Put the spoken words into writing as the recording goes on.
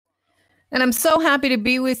And I'm so happy to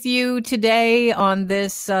be with you today on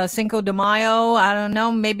this Cinco de Mayo. I don't know,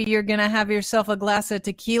 maybe you're going to have yourself a glass of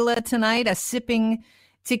tequila tonight, a sipping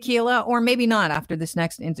tequila, or maybe not after this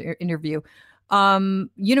next interview.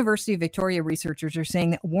 University of Victoria researchers are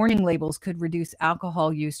saying that warning labels could reduce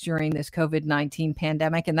alcohol use during this COVID-19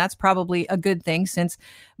 pandemic. And that's probably a good thing since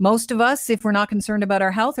most of us, if we're not concerned about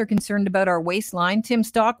our health, are concerned about our waistline. Tim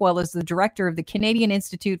Stockwell is the director of the Canadian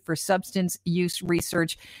Institute for Substance Use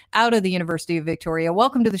Research out of the University of Victoria.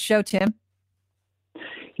 Welcome to the show, Tim.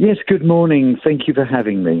 Yes, good morning. Thank you for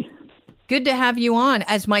having me. Good to have you on,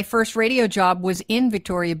 as my first radio job was in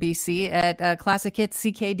Victoria, BC at Classic Hits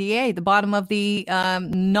CKDA, the bottom of the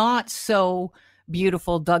not so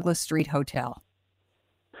beautiful Douglas Street Hotel.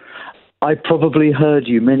 I probably heard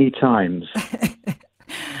you many times.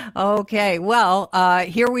 Okay, well,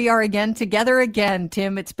 here we are again, together again,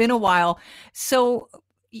 Tim. It's been a while. So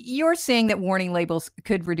you're saying that warning labels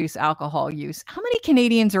could reduce alcohol use. How many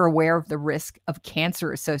Canadians are aware of the risk of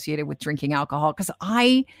cancer associated with drinking alcohol? Because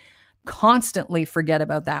I constantly forget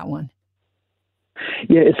about that one.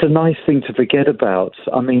 Yeah, it's a nice thing to forget about.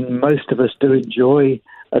 I mean, most of us do enjoy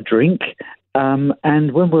a drink.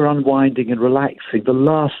 And when we're unwinding and relaxing, the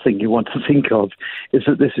last thing you want to think of is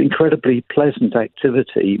that this incredibly pleasant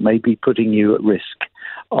activity may be putting you at risk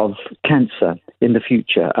of cancer in the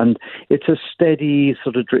future. And it's a steady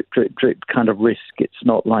sort of drip, drip, drip kind of risk. It's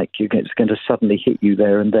not like it's going to suddenly hit you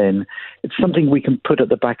there and then. It's something we can put at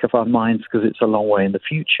the back of our minds because it's a long way in the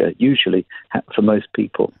future, usually for most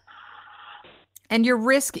people. And your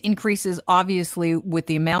risk increases, obviously, with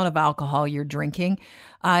the amount of alcohol you're drinking.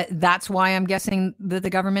 That's why I'm guessing that the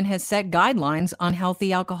government has set guidelines on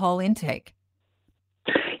healthy alcohol intake.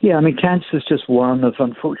 Yeah, I mean, cancer is just one of,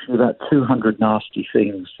 unfortunately, about 200 nasty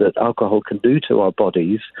things that alcohol can do to our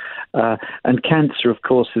bodies. And cancer, of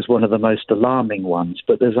course, is one of the most alarming ones.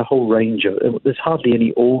 But there's a whole range of, there's hardly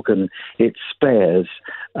any organ it spares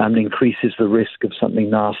and increases the risk of something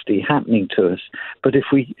nasty happening to us. But if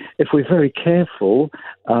we're very careful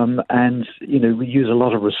and, we use a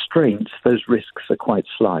lot of restraints, those risks are quite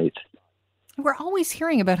slight. We're always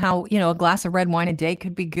hearing about how, a glass of red wine a day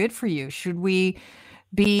could be good for you. Should we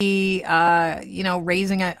be,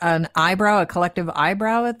 raising an eyebrow, a collective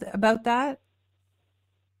eyebrow about that?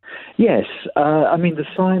 Yes. I mean, the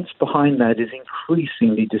science behind that is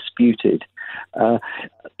increasingly disputed.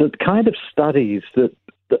 The kind of studies that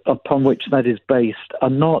upon which that is based are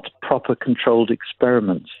not proper controlled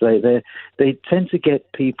experiments. They tend to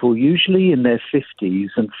get people usually in their 50s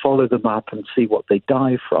and follow them up and see what they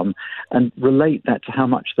die from and relate that to how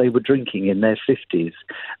much they were drinking in their 50s.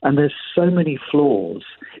 And there's so many flaws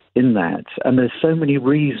in that, and there's so many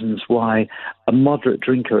reasons why a moderate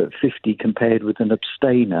drinker at 50 compared with an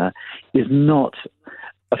abstainer is not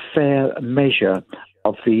a fair measure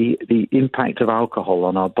of the impact of alcohol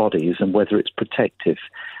on our bodies and whether it's protective.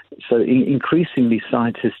 So increasingly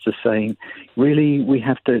scientists are saying, really, we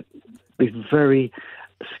have to be very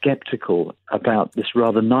skeptical about this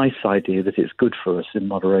rather nice idea that it's good for us in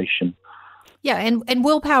moderation. Yeah, and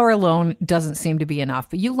willpower alone doesn't seem to be enough.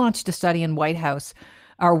 But you launched a study in Whitehorse,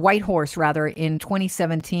 in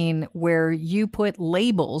 2017, where you put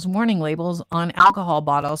warning labels on alcohol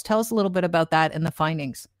bottles. Tell us a little bit about that and the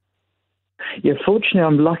findings. Yeah, fortunately,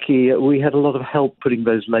 I'm lucky. We had a lot of help putting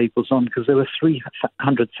those labels on because there were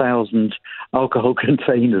 300,000 alcohol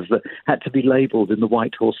containers that had to be labeled in the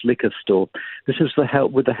Whitehorse liquor store. This was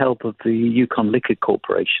with the help of the Yukon Liquor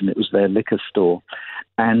Corporation. It was their liquor store.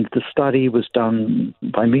 And the study was done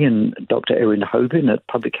by me and Dr. Erin Hoban at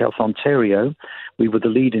Public Health Ontario. We were the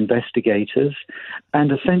lead investigators.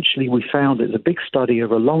 And essentially, we found it's a big study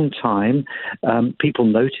over a long time. People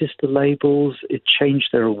noticed the labels. It changed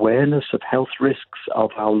their awareness of health risks,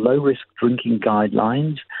 of our low-risk drinking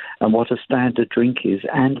guidelines and what a standard drink is,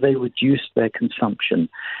 and they reduced their consumption.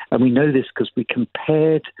 And we know this because we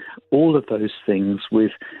compared all of those things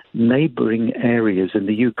with neighbouring areas in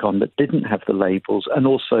the Yukon that didn't have the labels, and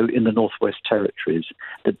also in the Northwest Territories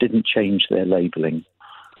that didn't change their labelling.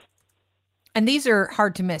 And these are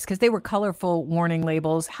hard to miss because they were colorful warning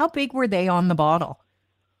labels. How big were they on the bottle?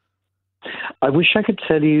 I wish I could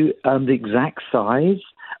tell you the exact size.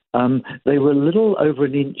 They were a little over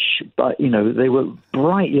an inch, but, they were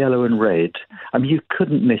bright yellow and red. You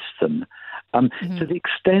couldn't miss them. To the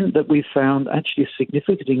extent that we found actually a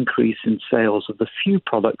significant increase in sales of the few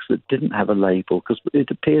products that didn't have a label, because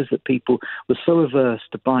it appears that people were so averse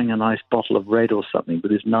to buying a nice bottle of red or something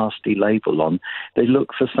with this nasty label on, they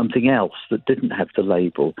looked for something else that didn't have the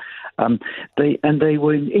label. They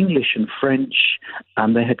were in English and French,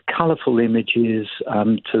 and they had colourful images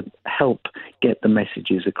to help get the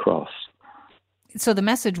messages across. So the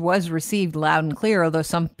message was received loud and clear, although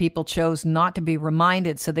some people chose not to be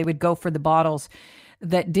reminded, so they would go for the bottles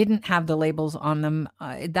that didn't have the labels on them.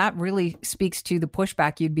 That really speaks to the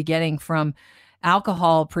pushback you'd be getting from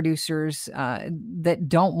alcohol producers that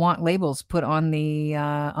don't want labels put on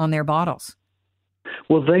on their bottles.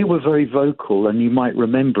 Well, they were very vocal, and you might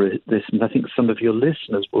remember this, and I think some of your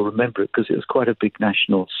listeners will remember it because it was quite a big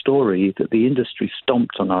national story, that the industry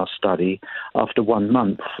stomped on our study after 1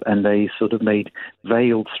 month, and they sort of made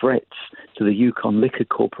veiled threats to the Yukon Liquor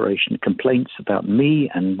Corporation, complaints about me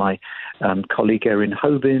and my colleague Erin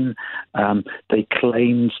Hobin. They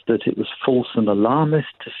claimed that it was false and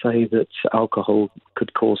alarmist to say that alcohol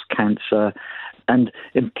could cause cancer, and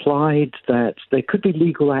implied that there could be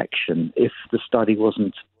legal action if the study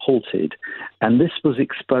wasn't halted. And this was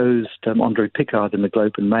exposed. Andre Picard in the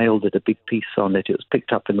Globe and Mail did a big piece on it. It was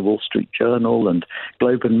picked up in the Wall Street Journal and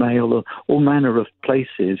Globe and Mail, all manner of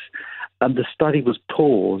places. And the study was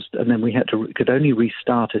paused, and then we could only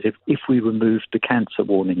restart it if we removed the cancer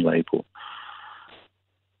warning label.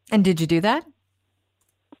 And did you do that?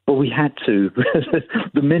 Well, we had to.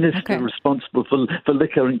 The minister responsible for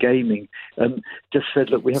liquor and gaming just said,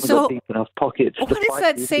 look, we haven't got deep enough pockets. What does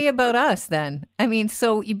that say about us then? I mean,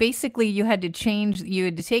 so you had to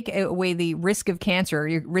take away the risk of cancer.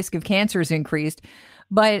 Your risk of cancer is increased.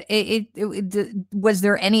 But was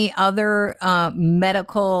there any other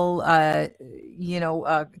medical,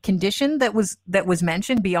 condition that was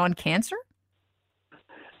mentioned beyond cancer?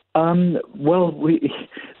 Well,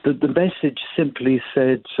 the message simply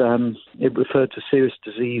said it referred to serious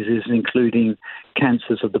diseases, including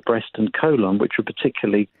cancers of the breast and colon, which are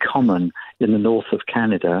particularly common in the north of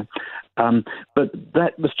Canada. But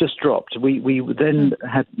that was just dropped. We then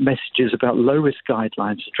had messages about low-risk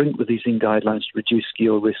guidelines, drink with these guidelines to reduce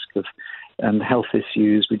your risk of health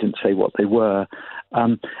issues. We didn't say what they were.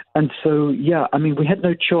 And so, we had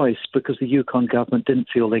no choice because the Yukon government didn't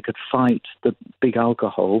feel they could fight the big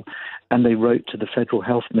alcohol. And they wrote to the federal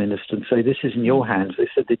health minister and say, this is in your hands. They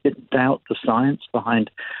said they didn't doubt the science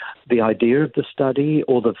behind the idea of the study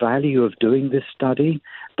or the value of doing this study,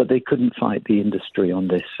 but they couldn't fight the industry on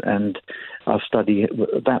this. And our study,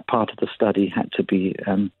 that part of the study had to be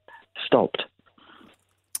stopped.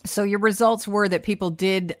 So your results were that people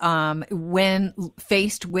did, when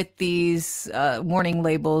faced with these warning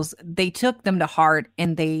labels, they took them to heart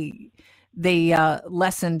and they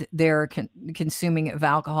lessened their consuming of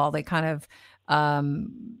alcohol. They kind of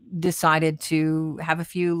decided to have a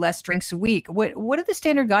few less drinks a week. What are the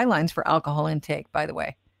standard guidelines for alcohol intake, by the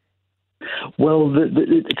way? Well,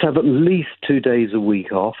 to have at least 2 days a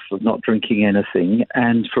week off of not drinking anything,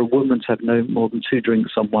 and for a woman to have no more than 2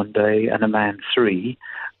 drinks on one day and a man 3.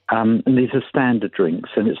 And these are standard drinks,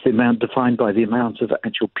 and it's the amount defined by the amount of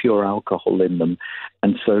actual pure alcohol in them.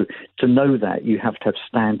 And so to know that, you have to have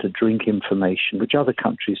standard drink information, which other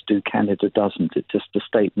countries do. Canada doesn't. It's just a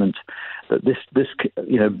statement that this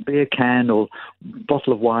beer can or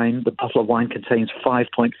bottle of wine, the bottle of wine contains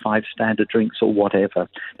 5.5 standard drinks or whatever.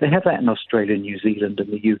 They have that in Australia, New Zealand,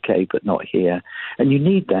 and the UK, but not here. And you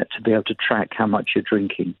need that to be able to track how much you're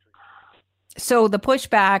drinking. So the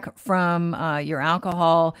pushback from your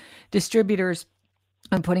alcohol distributors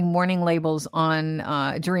on putting warning labels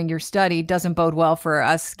on during your study doesn't bode well for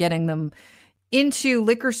us getting them into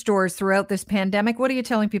liquor stores throughout this pandemic. What are you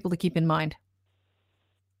telling people to keep in mind?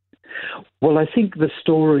 Well, I think the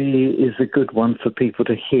story is a good one for people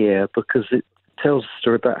to hear because it tells a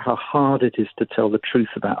story about how hard it is to tell the truth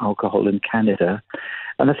about alcohol in Canada.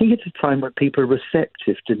 And I think it's a time when people are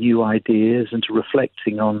receptive to new ideas and to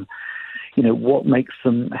reflecting on what makes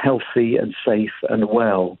them healthy and safe and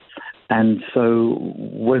well. And so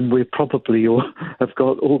when we probably have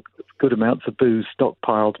got all good amounts of booze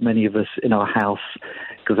stockpiled, many of us in our house,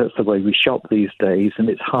 because that's the way we shop these days, and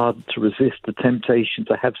it's hard to resist the temptation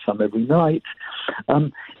to have some every night,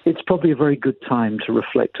 it's probably a very good time to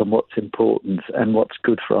reflect on what's important and what's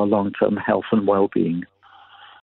good for our long-term health and well-being.